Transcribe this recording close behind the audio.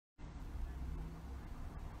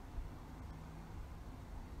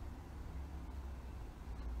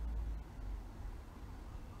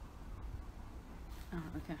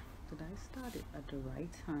Okay. Did I start it at the right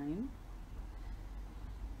time?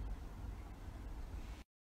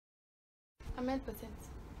 Ahmed, put it.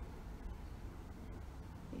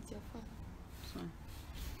 It's your phone. Sorry.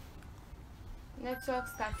 Network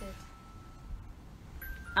started.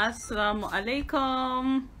 Assalamu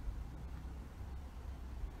alaikum.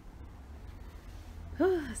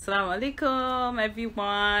 Assalamu alaikum,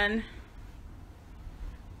 everyone.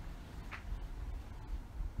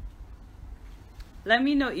 Let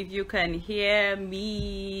me know if you can hear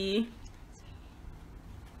me.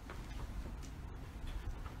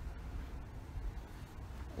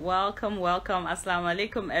 Welcome, welcome. Assalamu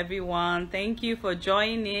alaikum, everyone. Thank you for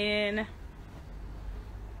joining.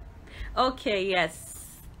 Okay, yes.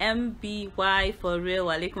 MBY for real.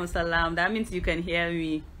 Walaikum salam. That means you can hear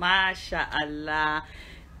me. MashaAllah.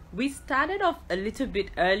 We started off a little bit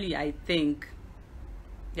early, I think.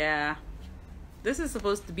 Yeah. This is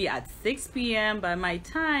supposed to be at 6 p.m. By my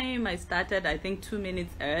time, I started, I think, 2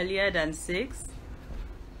 minutes earlier than 6.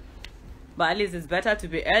 But at least it's better to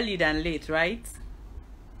be early than late, right?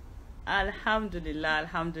 Alhamdulillah,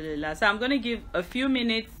 alhamdulillah. So I'm going to give a few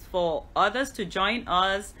minutes for others to join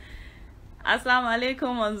us. Assalamu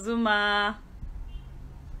alaikum, Anzuma.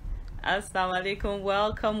 Assalamu alaikum.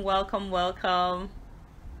 Welcome, welcome, welcome.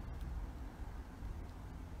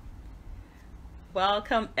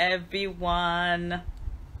 Welcome, everyone.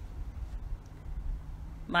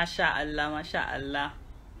 MashaAllah, MashaAllah.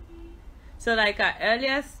 So like I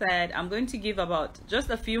earlier said, I'm going to give about just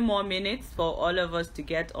a few more minutes for all of us to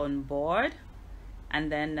get on board.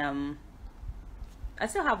 And then I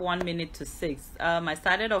still have 1 minute to 6. I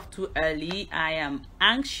started off too early. I am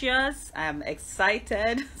anxious. I am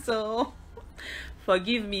excited. So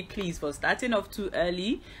forgive me, please, for starting off too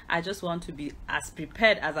early. I just want to be as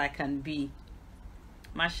prepared as I can be.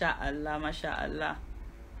 MashaAllah, MashaAllah.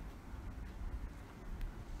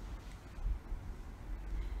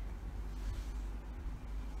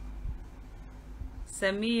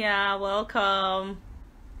 Samia, welcome.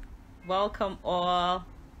 Welcome all.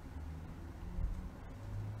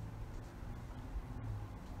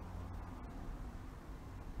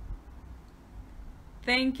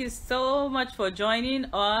 Thank you so much for joining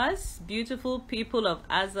us, beautiful people of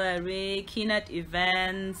Azare, Keynote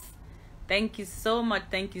Events. Thank you so much.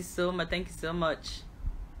 Thank you so much. Thank you so much.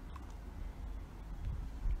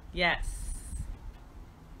 Yes.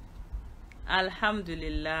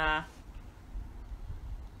 Alhamdulillah.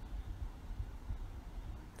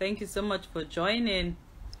 Thank you so much for joining.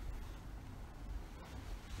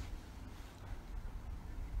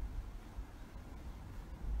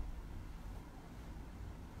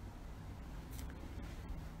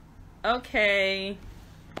 Okay.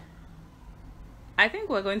 I think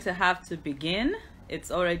we're going to have to begin.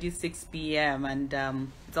 It's already 6 p.m. and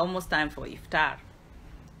it's almost time for iftar.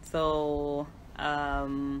 So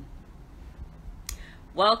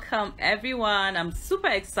welcome everyone. I'm super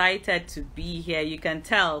excited to be here. You can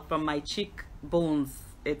tell from my cheekbones,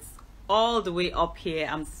 it's all the way up here.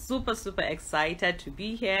 I'm super excited to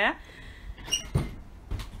be here.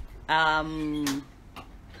 I'd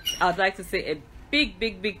like to say a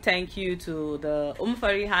big thank you to the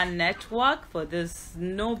Fariha Network for this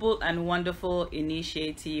noble and wonderful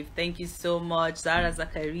initiative. Thank you so much. Zara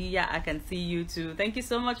Zakaria, I can see you too. Thank you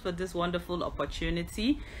so much for this wonderful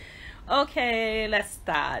opportunity. Okay, let's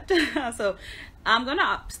start. So I'm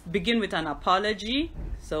gonna begin with an apology.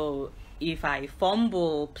 So if I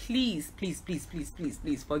fumble, please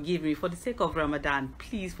forgive me. For the sake of Ramadan,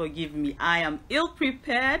 please forgive me. I am ill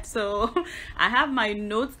prepared, so I have my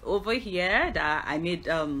notes over here that I made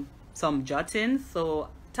some jottings. So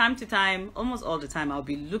time to time, almost all the time, I'll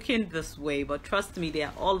be looking this way, but trust me, they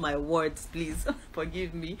are all my words. Please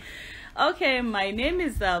forgive me. Okay, my name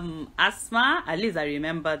is Asma. At least I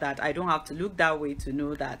remember that. I don't have to look that way to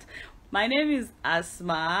know that. My name is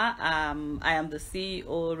Asma. I am the CEO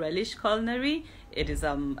Rheyleesh Culinary. It is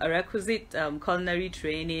a requisite culinary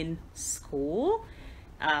training school.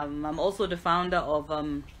 I'm also the founder of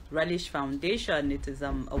Rheyleesh Foundation. It is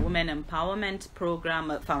a women empowerment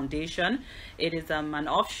program foundation. It is an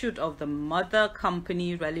offshoot of the mother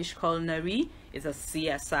company Rheyleesh Culinary. It's a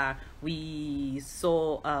CSR. We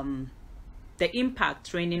saw the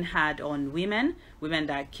impact training had on women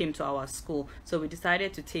that came to our school. So we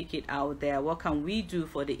decided to take it out there. What can we do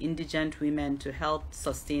for the indigent women to help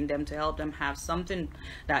sustain them, to help them have something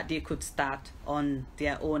that they could start on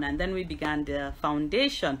their own? And then we began the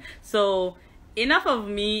foundation. So enough of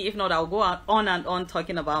me. If not, I'll go on and on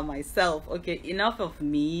talking about myself. Okay, enough of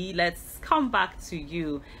me. Let's come back to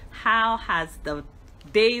you. How has the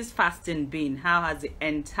day's fasting been? How has the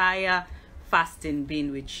entire fasting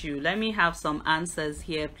been with you? Let me have some answers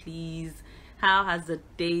here, please. How has the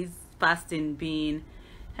day's fasting been?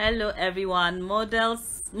 Hello everyone.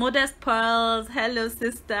 Modest Pearls, hello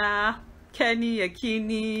sister. Kenny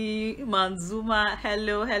Yakini Manzuma,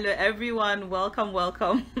 hello everyone, welcome.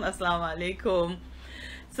 Assalamu alaikum.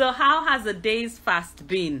 So how has the day's fast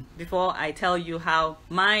been before I tell you how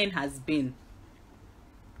mine has been?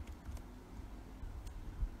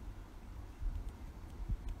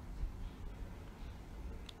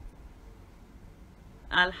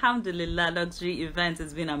 Alhamdulillah, luxury event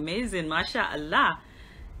has been amazing. MashaAllah.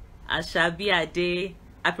 Ashabi Day.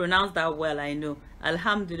 I pronounced that well, I know.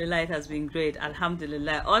 Alhamdulillah, it has been great.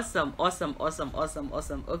 Alhamdulillah. Awesome.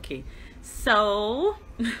 Okay. So,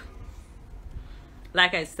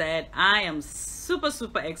 like I said, I am super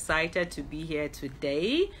excited to be here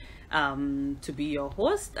today, to be your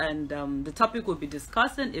host. And the topic we'll be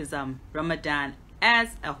discussing is Ramadan as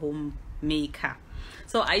a homemaker.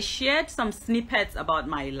 So I shared some snippets about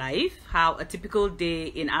my life, how a typical day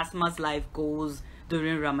in Asma's life goes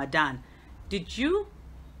during Ramadan. Did you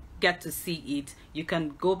get to see it? You can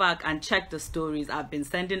go back and check the stories. I've been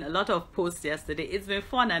sending a lot of posts yesterday. It's been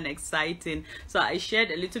fun and exciting. So I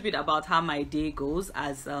shared a little bit about how my day goes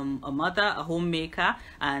as a mother, a homemaker,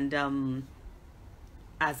 and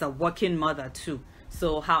as a working mother too.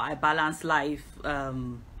 So how I balance life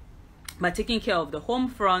by taking care of the home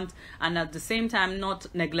front, and at the same time not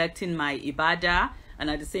neglecting my ibadah,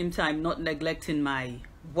 and at the same time not neglecting my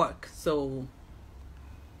work. So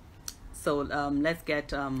let's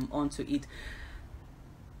get onto it.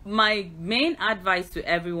 My main advice to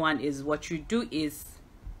everyone is, what you do is,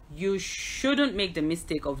 you shouldn't make the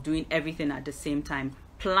mistake of doing everything at the same time.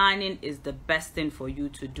 Planning is the best thing for you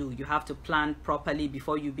to do. You have to plan properly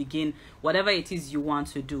before you begin whatever it is you want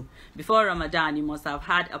to do. Before Ramadan, you must have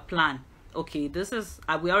had a plan. Okay, this is,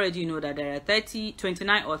 we already know that there are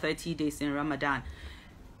 29 or 30 days in Ramadan.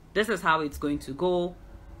 This is how it's going to go.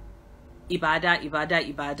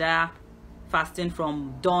 Ibadah, fasting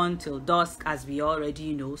from dawn till dusk, as we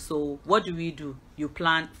already know. So what do? You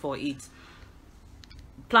plan for it.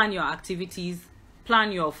 Plan your activities,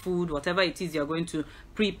 plan your food, whatever it is you're going to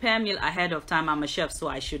prepare meal ahead of time. I'm a chef, so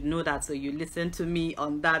I should know that, so you listen to me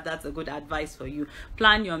on that. That's a good advice for you.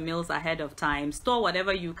 Plan your meals ahead of time. Store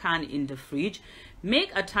whatever you can in the fridge.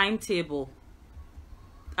 Make a timetable.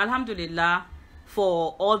 Alhamdulillah,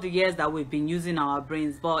 for all the years that we've been using our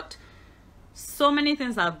brains, but so many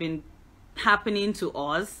things have been happening to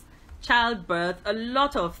us, childbirth, a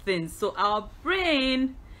lot of things, so our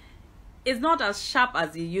brain is not as sharp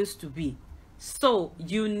as it used to be. So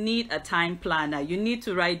you need a time planner. You need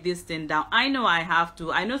to write this thing down. I know I have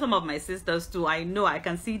to. I know some of my sisters too. I know, I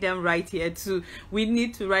can see them right here too. We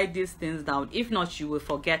need to write these things down. If not, you will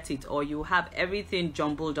forget it, or you have everything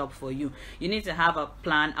jumbled up for you. You need to have a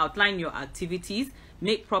plan, outline your activities,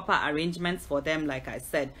 make proper arrangements for them. Like I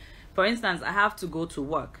said, for instance, I have to go to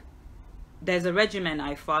work. There's a regimen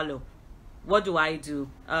I follow. What do?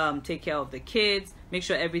 Take care of the kids, make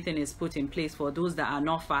sure everything is put in place for those that are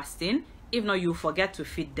not fasting. If not, you forget to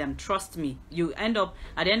feed them. Trust me, you end up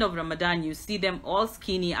at the end of Ramadan, you see them all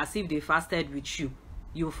skinny as if they fasted with you.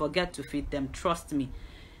 You forget to feed them. Trust me.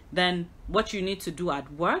 Then what you need to do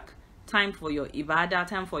at work, time for your ibadah,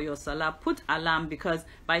 time for your salah. Put alarm, because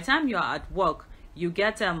by the time you are at work, you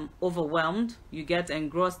get overwhelmed, you get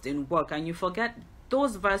engrossed in work, and you forget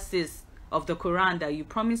those verses of the Qur'an that you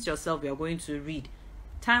promised yourself you're going to read.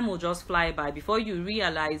 Time will just fly by. Before you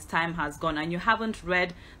realize, time has gone and you haven't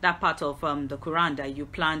read that part of the Quran that you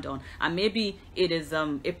planned on. And maybe it is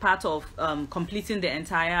a part of completing the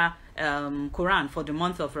entire Quran for the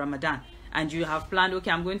month of Ramadan. And you have planned,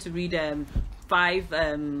 okay, I'm going to read 5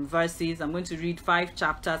 verses, I'm going to read 5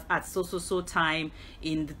 chapters at so time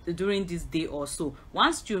during this day or so.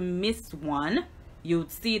 Once you miss one, you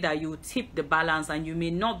would see that you tip the balance and you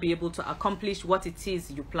may not be able to accomplish what it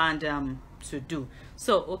is you planned to do.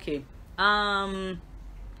 So okay,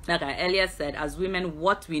 like I earlier said, as women,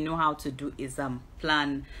 what we know how to do is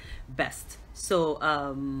plan best. So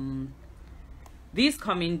these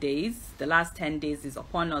coming days, the last 10 days is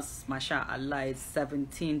upon us. MashaAllah, it's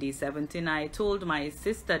 17 days. 17. I told my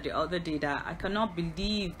sister the other day that I cannot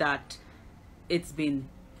believe that it's been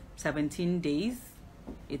 17 days.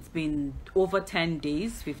 It's been over 10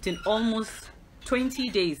 days, 15, almost 20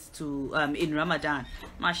 days to in Ramadan.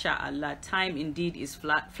 MashaAllah, time indeed is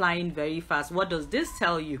flying very fast. What does this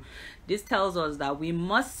tell you? This tells us that we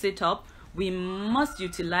must sit up, we must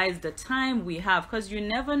utilize the time we have, because you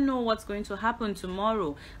never know what's going to happen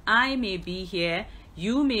tomorrow. I may be here,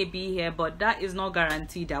 you may be here, but that is not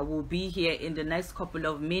guaranteed that we'll be here in the next couple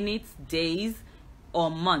of minutes, days, or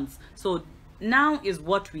months. So now is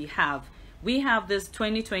what we have. We have this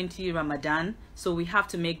 2020 Ramadan, so we have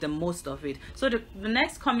to make the most of it. So the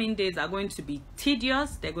next coming days are going to be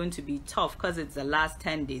tedious. They're going to be tough because it's the last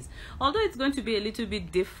 10 days. Although it's going to be a little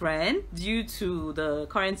bit different due to the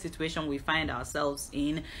current situation we find ourselves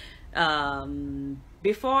in.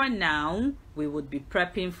 Before now, we would be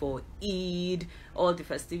prepping for Eid, all the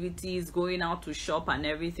festivities, going out to shop and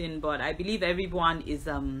everything. But I believe everyone is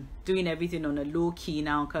doing everything on a low key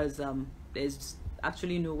now because there's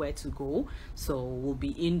actually nowhere to go, so we'll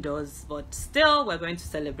be indoors, but still we're going to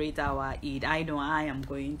celebrate our Eid. I know I am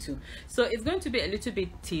going to. So it's going to be a little bit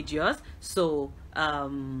tedious, so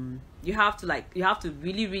you have to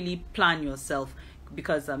really plan yourself,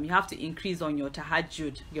 because you have to increase on your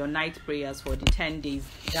tahajjud, your night prayers for the 10 days.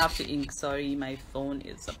 You have to sorry, my phone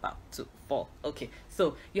is about to fall. Okay,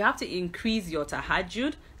 so you have to increase your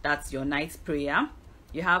tahajjud, that's your night prayer.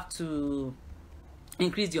 You have to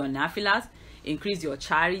increase your nafilas, increase your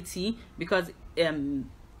charity, because it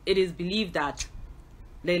is believed that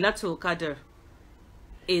Laylatul Qadr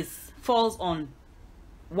falls on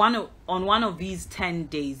one of these 10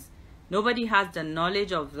 days. Nobody has the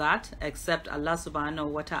knowledge of that except Allah subhanahu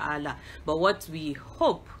wa ta'ala. But what we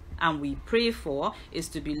hope and we pray for is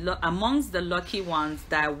to be amongst the lucky ones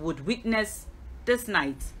that would witness this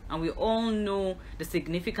night. And we all know the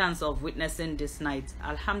significance of witnessing this night.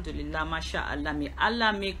 Alhamdulillah, masha'Allah, may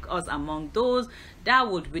Allah make us among those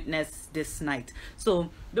that would witness this night. So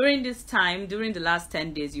during this time, during the last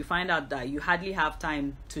 10 days, you find out that you hardly have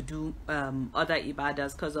time to do other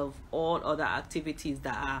ibadahs because of all other activities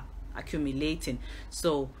that are accumulating.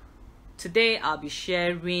 So today I'll be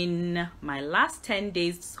sharing my last 10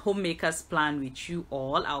 days homemakers plan with you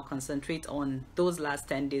all. I'll concentrate on those last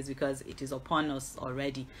 10 days because it is upon us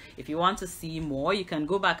already. If you want to see more, you can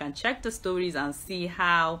go back and check the stories and see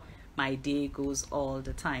how my day goes all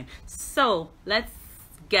the time. So let's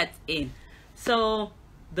get in. So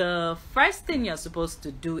the first thing you're supposed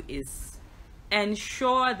to do is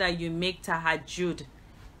ensure that you make tahajjud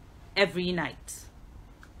every night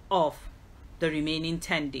of the remaining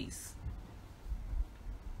 10 days.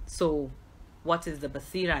 So what is the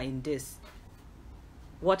basira in this?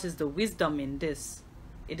 What is the wisdom in this?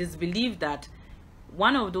 It is believed that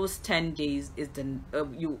one of those 10 days is the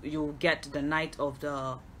you get the night of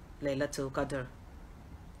the Laylatul Qadr,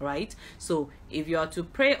 right? So if you are to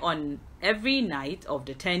pray on every night of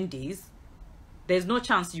the 10 days, there's no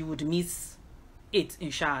chance you would miss it,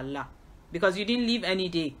 inshallah, because you didn't leave any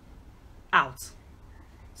day out.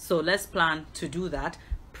 So let's plan to do that.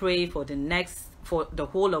 Pray for the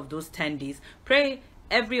whole of those 10 days. Pray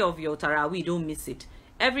every of your Taraweeh, don't miss it.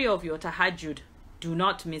 Every of your Tahajjud, do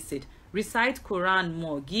not miss it. Recite Qur'an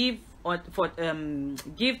more. Give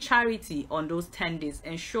charity on those 10 days.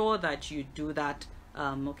 Ensure that you do that.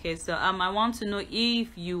 Okay, so I want to know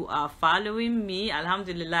if you are following me.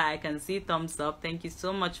 Alhamdulillah, I can see thumbs up. Thank you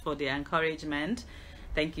so much for the encouragement.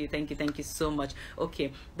 Thank you so much.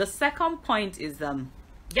 Okay, the second point is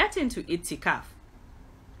get into itikaf.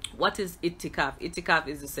 What is itikaf? Itikaf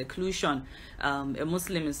is a seclusion. A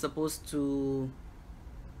Muslim is supposed to.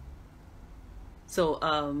 So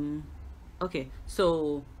a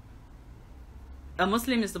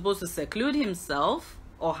Muslim is supposed to seclude himself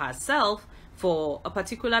or herself for a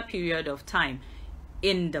particular period of time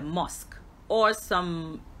in the mosque. Or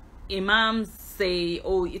some imams say,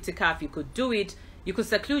 oh, itikaf, you could do it. You could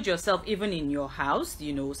seclude yourself even in your house,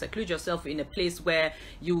 you know, seclude yourself in a place where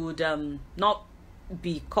you would not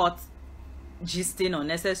be caught gisting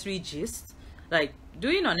unnecessary gist, like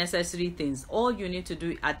doing unnecessary things. All you need to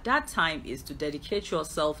do at that time is to dedicate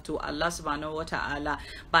yourself to Allah subhanahu wa ta'ala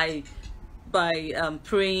by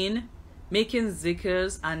praying, making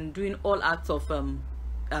zikrs, and doing all acts of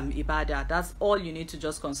ibadah. That's all you need to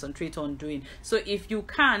just concentrate on doing. So if you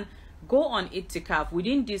can go on itikaf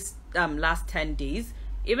within this last 10 days,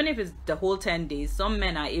 even if it's the whole 10 days, some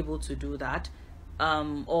men are able to do that,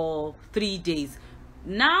 or 3 days.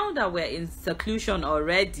 Now that we're in seclusion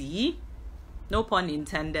already, no pun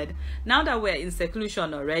intended, now that we're in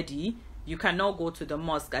seclusion already, you cannot go to the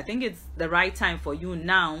mosque. I think it's the right time for you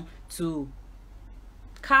now to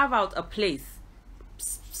carve out a place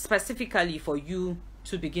specifically for you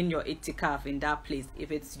to begin your itikaf in that place. If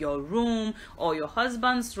it's your room or your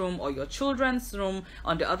husband's room or your children's room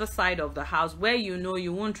on the other side of the house, where you know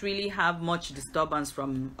you won't really have much disturbance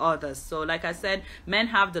from others. So like I said, men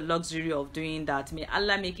have the luxury of doing that. May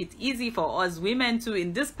Allah make it easy for us women too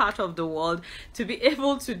in this part of the world to be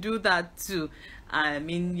able to do that too. I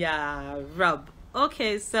mean, yeah, Rab.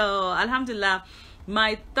 Okay, so Alhamdulillah,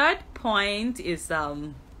 my third point is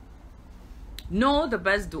know the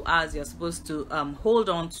best du'as you're supposed to hold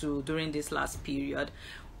on to during this last period.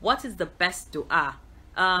 What is the best du'a?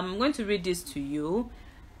 I'm going to read this to you.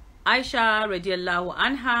 Aisha radiallahu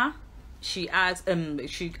anha, she asked,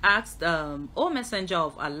 O Messenger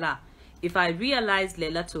of Allah, if I realize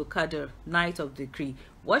Laylatul Qadr, night of decree,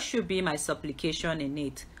 what should be my supplication in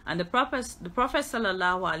it? And the Prophet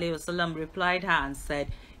sallallahu alaihi wasallam replied her and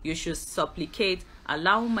said, you should supplicate,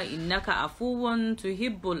 Allahumma innaka afuwun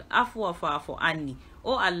tuhibbul afwa fa'fu anni.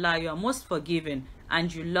 Oh Allah, you are most forgiving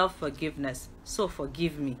and you love forgiveness, so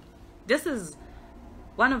forgive me. This is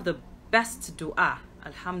one of the best dua,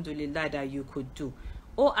 alhamdulillah, that you could do.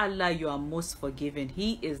 Oh Allah, you are most forgiving.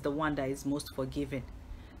 He is the one that is most forgiving.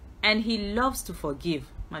 And he loves to forgive,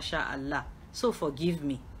 mashallah. So forgive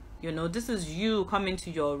me. You know, this is you coming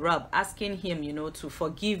to your Rabb, asking him, you know, to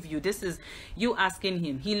forgive you. This is you asking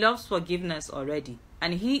him. He loves forgiveness already.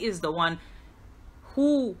 And he is the one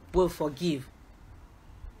who will forgive.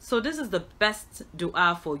 So this is the best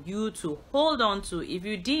dua for you to hold on to. If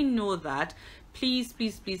you didn't know that, please,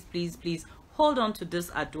 please, please, please, please hold on to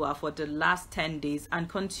this dua for the last 10 days and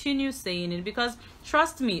continue saying it, because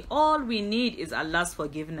trust me, all we need is Allah's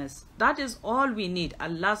forgiveness. That is all we need,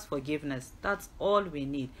 Allah's forgiveness. That's all we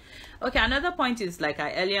need. Okay, another point is, like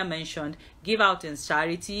I earlier mentioned, give out in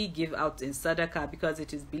charity, give out in sadaqah, because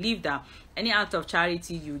it is believed that any act of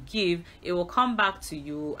charity you give, it will come back to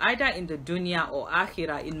you either in the dunya or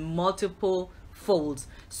akhirah in multiple folds.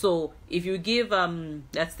 So if you give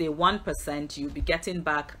let's say 1%, you'll be getting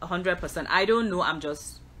back 100%. I don't know, I'm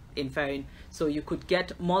just inferring. So you could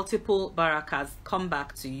get multiple barakas come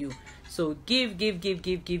back to you. So give during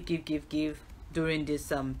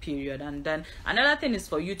this period. And then another thing is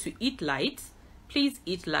for you to eat light. Please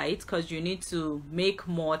eat light, because you need to make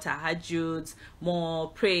more tahajjuds, more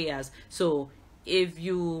prayers. So if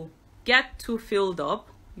you get too filled up,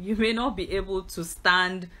 you may not be able to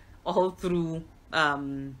stand all through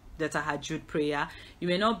the tahajjud prayer. You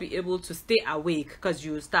may not be able to stay awake because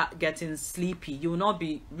you start getting sleepy. You will not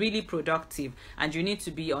be really productive, and you need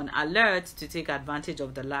to be on alert to take advantage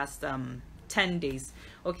of the last 10 days.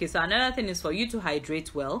 Okay, so another thing is for you to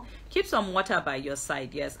hydrate well. Keep some water by your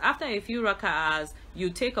side. Yes, after a few rak'ahs,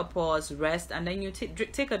 you take a pause, rest, and then you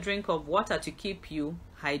take a drink of water to keep you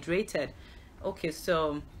hydrated. Okay,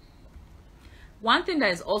 so one thing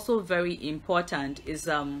that is also very important is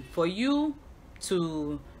for you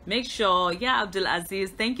to make sure, yeah, Abdul Aziz,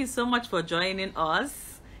 thank you so much for joining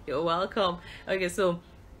us. You're welcome. Okay, so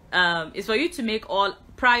it's for you to make all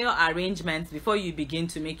prior arrangements before you begin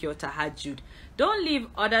to make your tahajjud. Don't leave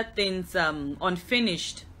other things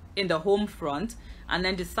unfinished in the home front and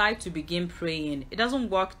then decide to begin praying. It doesn't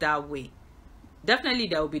work that way. Definitely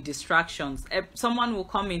there will be distractions. Someone will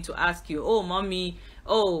come in to ask you, oh mommy,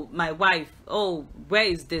 oh my wife, oh where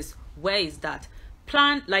is this, where is that.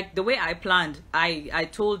 Plan like the way I planned. I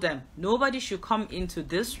told them nobody should come into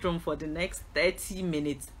this room for the next 30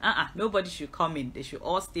 minutes. Nobody should come in. They should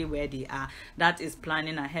all stay where they are. That is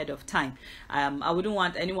planning ahead of time. I wouldn't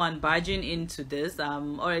want anyone barging into this.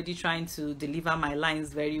 I'm already trying to deliver my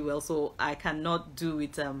lines very well, so I cannot do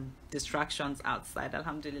with distractions outside,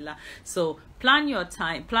 alhamdulillah. So plan your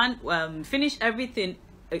time, finish everything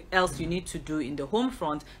else you need to do in the home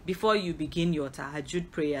front before you begin your tahajjud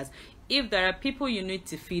prayers. If there are people you need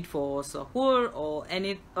to feed for sahur or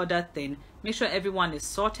any other thing, make sure everyone is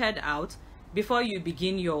sorted out before you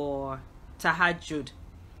begin your tahajjud.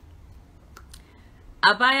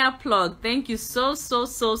 Abaya plug, thank you so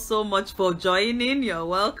much for joining. You're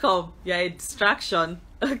welcome. You're a distraction.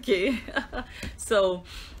 Okay. So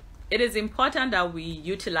it is important that we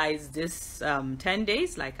utilize this 10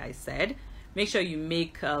 days, like I said. Make sure you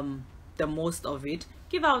make the most of it.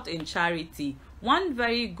 Give out in charity. One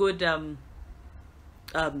very good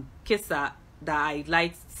kissa that I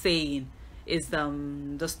like saying is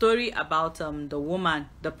the story about the woman,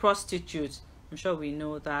 the prostitute. I'm sure we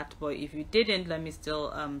know that, but if you didn't, let me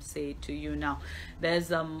still say it to you now.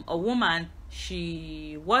 There's a woman.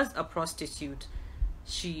 She was a prostitute.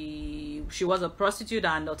 She was a prostitute,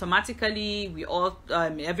 and automatically we all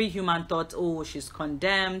every human thought, oh, she's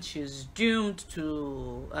condemned, she's doomed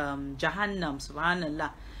to Jahannam, subhanallah.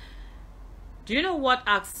 Do you know what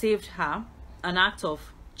act saved her? An act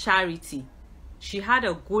of charity. She had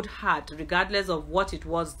a good heart regardless of what it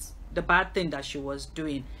was, the bad thing that she was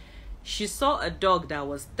doing. She saw a dog that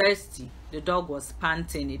was thirsty. The dog was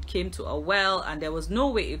panting. It came to a well and there was no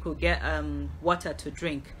way it could get water to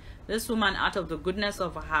drink. This woman, out of the goodness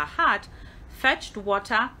of her heart, fetched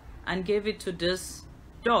water and gave it to this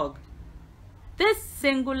dog. This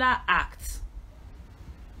singular act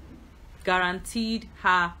guaranteed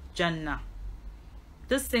her Jannah.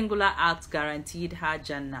 This singular act guaranteed her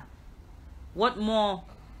Jannah. What more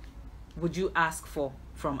would you ask for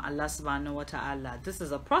from Allah subhanahu wa ta'ala? This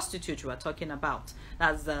is a prostitute we are talking about.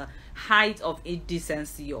 That's the height of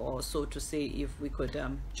indecency, or so to say, if we could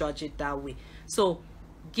judge it that way. So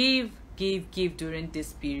give during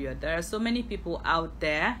this period. There are so many people out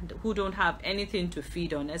there who don't have anything to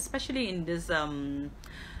feed on, especially in this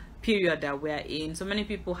period that we're in. So many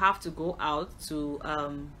people have to go out to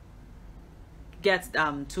get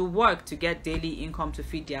to work to get daily income to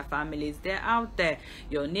feed their families. They're out there,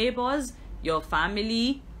 your neighbors, your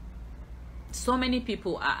family. So many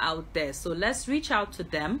people are out there. So let's reach out to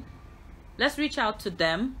them. Let's reach out to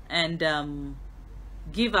them and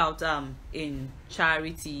give out in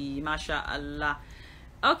charity, mashallah.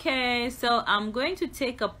 Okay, so I'm going to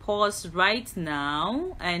take a pause right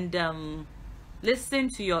now and listen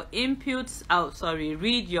to your inputs.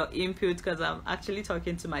 Read your input, because I'm actually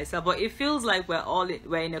talking to myself, but it feels like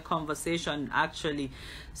we're in a conversation actually.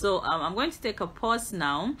 So I'm going to take a pause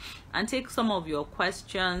now and take some of your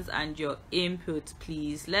questions and your input,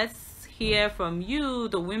 please. Let's hear from you,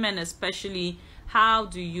 the women especially. How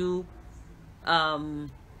do you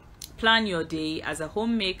plan your day as a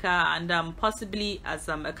homemaker and possibly as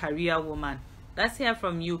a career woman? Let's hear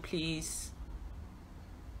from you, please.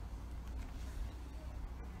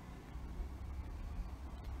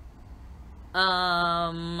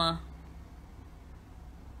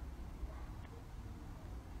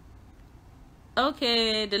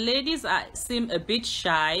 Okay, the ladies seem a bit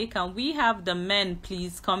shy. Can we have the men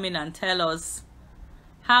please come in and tell us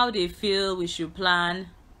how they feel we should plan?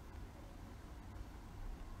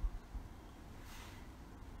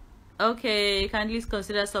 Okay, kindly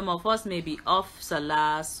consider some of us may be off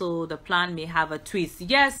Salah, so the plan may have a twist.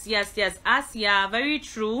 Yes, Asia, very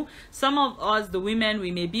true. Some of us, the women, we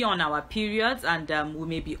may be on our periods and we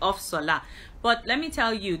may be off Salah. But let me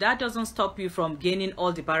tell you, that doesn't stop you from gaining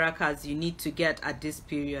all the barakas you need to get at this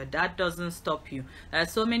period. That doesn't stop you. There are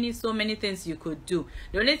so many things you could do.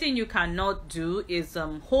 The only thing you cannot do is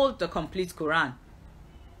hold the complete Quran.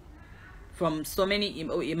 From so many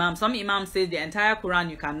imams. Some imams say the entire Quran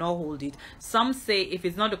you cannot hold it. Some say if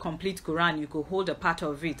it's not a complete Quran, you could hold a part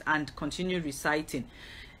of it and continue reciting.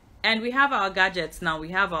 And we have our gadgets now. We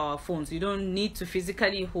have our phones. You don't need to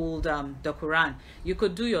physically hold the Quran. You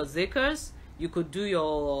could do your zikrs. You could do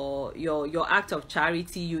your act of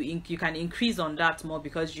charity. You can increase on that more,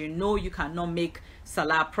 because you know you cannot make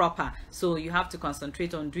Salah proper. So you have to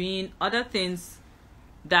concentrate on doing other things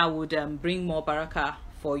that would bring more barakah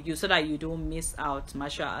for you, so that you don't miss out,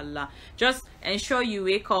 mashallah. Just ensure you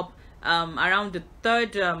wake up around the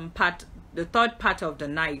third part of the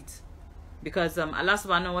night, because Allah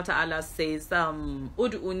subhanahu wa ta'ala says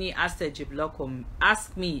ud'uni astajib lakum,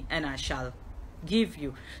 ask me and I shall give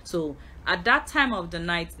you. So at that time of the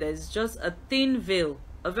night, there's just a thin veil,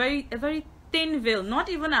 a very thin veil, not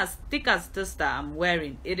even as thick as this that I'm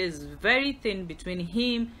wearing. It is very thin between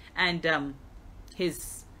him and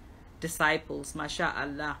his disciples,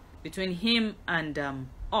 mashallah, between him and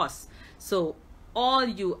us. So all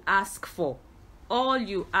you ask for, I'm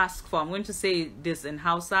going to say this in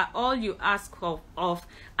Hausa, all you ask of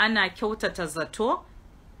ana kyautata zato,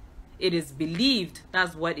 it is believed.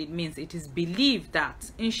 That's what it means. It is believed that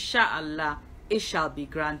inshallah it shall be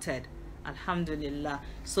granted. Alhamdulillah.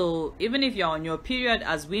 So even if you're on your period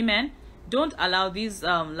as women, don't allow these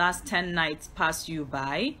last 10 nights pass you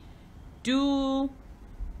by. Do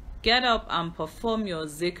get up and perform your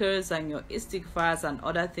zikrs and your istighfars and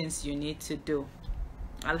other things you need to do.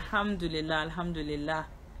 Alhamdulillah, alhamdulillah.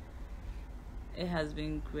 It has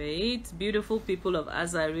been great. Beautiful people of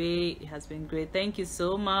Azare, it has been great. Thank you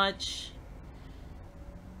so much.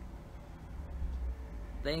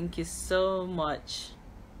 Thank you so much.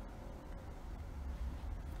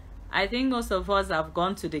 I think most of us have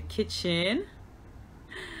gone to the kitchen.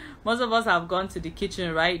 Most of us have gone to the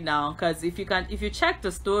kitchen right now, because if you check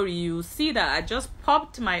the story, you see that I just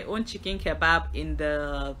popped my own chicken kebab in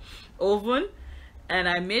the oven, and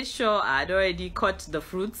I made sure I'd already cut the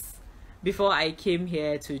fruits before I came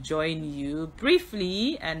here to join you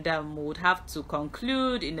briefly, and would have to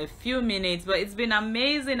conclude in a few minutes. But it's been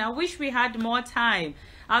amazing. I wish we had more time.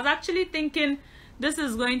 I was actually thinking this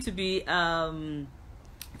is going to be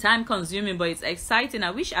time consuming, but it's exciting. I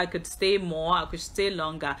wish I could stay more, I could stay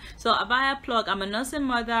longer. So Abaya plug, I'm a nursing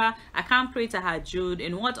mother. I can't pray tahajjud.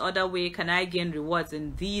 In what other way can I gain rewards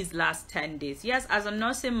in these last 10 days? Yes, as a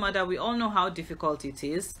nursing mother, we all know how difficult it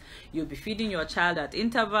is. You'll be feeding your child at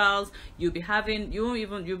intervals. Your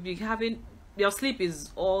sleep is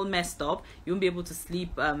all messed up. You won't be able to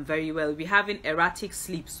sleep very well. You'll be having erratic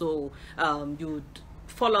sleep, so you'd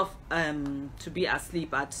fall off to be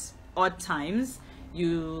asleep at odd times,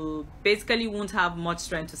 you basically won't have much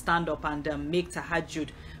strength to stand up and make tahajjud.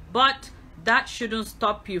 But that shouldn't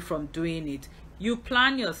stop you from doing it. You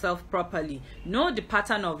plan yourself properly, know the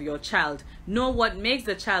pattern of your child, know what makes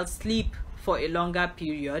the child sleep for a longer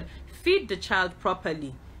period, feed the child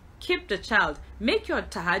properly, keep the child, make your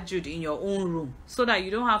tahajjud in your own room so that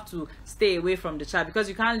you don't have to stay away from the child, because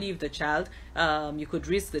you can't leave the child. You could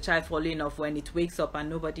risk the child falling off when it wakes up and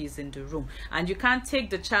nobody is in the room, and you can't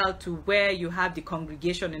take the child to where you have the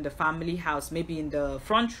congregation in the family house, maybe in the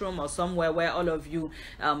front room or somewhere where all of you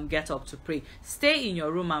get up to pray. Stay in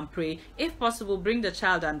your room and pray. If possible, bring the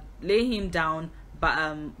child and lay him down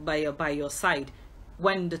by your side.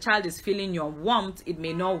 When the child is feeling your warmth, it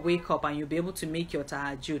may not wake up and you'll be able to make your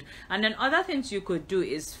tahajjud. And then other things you could do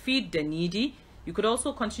is feed the needy. You could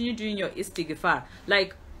also continue doing your istighfar.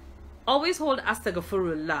 Like, always hold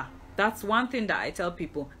astaghfirullah. That's one thing that I tell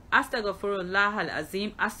people. Astaghfirullah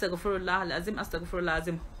al-azim, astaghfirullah al-azim, astaghfirullah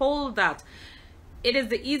al-azim. Hold that. It is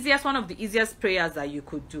the easiest, one of the easiest prayers that you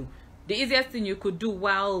could do. The easiest thing you could do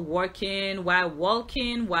while working, while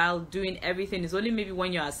walking, while doing everything is only maybe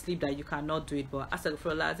when you're asleep that you cannot do it. But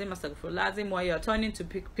astaghfirullah, while you're turning to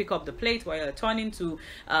pick up the plate, while you're turning to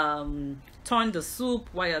turn the soup,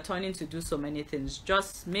 while you're turning to do so many things,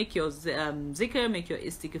 just make your zikr, make your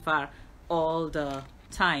istighfar all the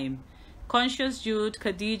time. Conscious Jude,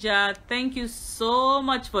 Khadija, thank you so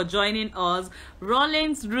much for joining us.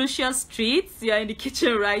 Rollins, Russia Streets, you're in the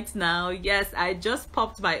kitchen right now. Yes, I just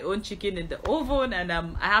popped my own chicken in the oven, and I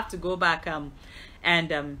have to go back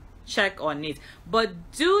and check on it. But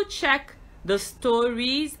do check the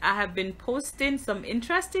stories. I have been posting some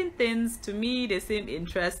interesting things. To me, they seem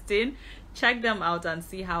interesting. Check them out and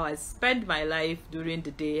see how I spend my life during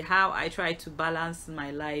the day, how I try to balance my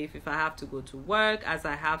life if I have to go to work, as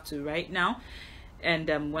I have to right now.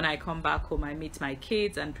 And when I come back home, I meet my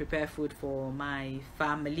kids and prepare food for my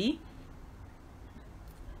family.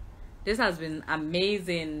 This has been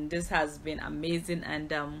amazing. This has been amazing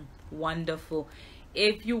and wonderful.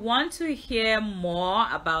 If you want to hear more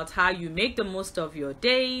about how you make the most of your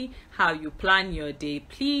day, how you plan your day,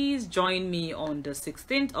 please join me on the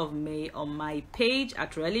 16th of May on my page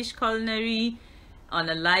at Rheyleesh Culinary on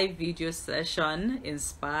a live video session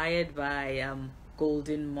inspired by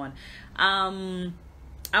Golden Mon.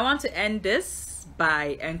 I want to end this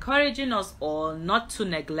by encouraging us all not to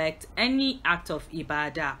neglect any act of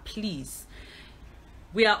ibadah, please.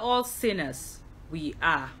 We are all sinners. We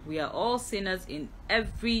are all sinners in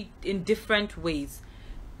different ways.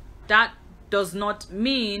 That does not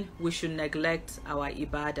mean we should neglect our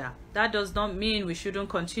ibadah. That does not mean we shouldn't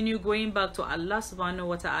continue going back to Allah subhanahu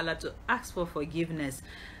wa ta'ala to ask for forgiveness.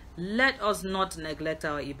 Let us not neglect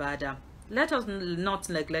our ibadah. Let us not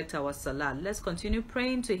neglect our salah. Let's continue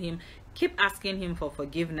praying to him, keep asking him for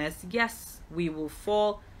forgiveness. Yes, we will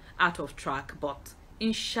fall out of track, but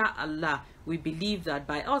inshallah, we believe that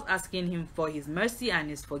by us asking him for his mercy and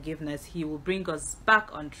his forgiveness, he will bring us back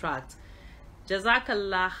on track.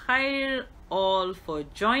 Jazakallah khair all for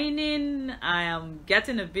joining. I am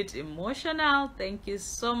getting a bit emotional. Thank you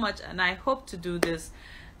so much, and I hope to do this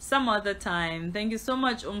some other time. Thank you so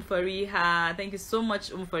much, Fariha. Thank you so much,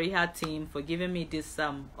 Fariha team, for giving me this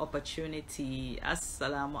opportunity.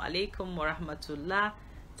 Assalamu alaikum wa rahmatullah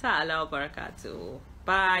ta'ala wa barakatuh.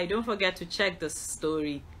 Bye. Don't forget to check the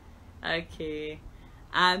story. Okay.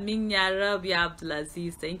 Amin ya Rab ya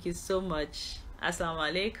Abdulaziz. Thank you so much. Assalamu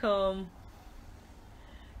alaikum.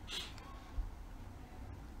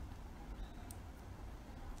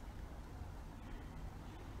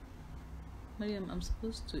 Mariam, I'm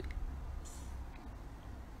supposed to.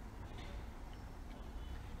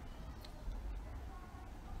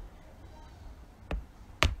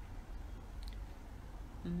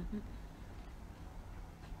 Mm-mm.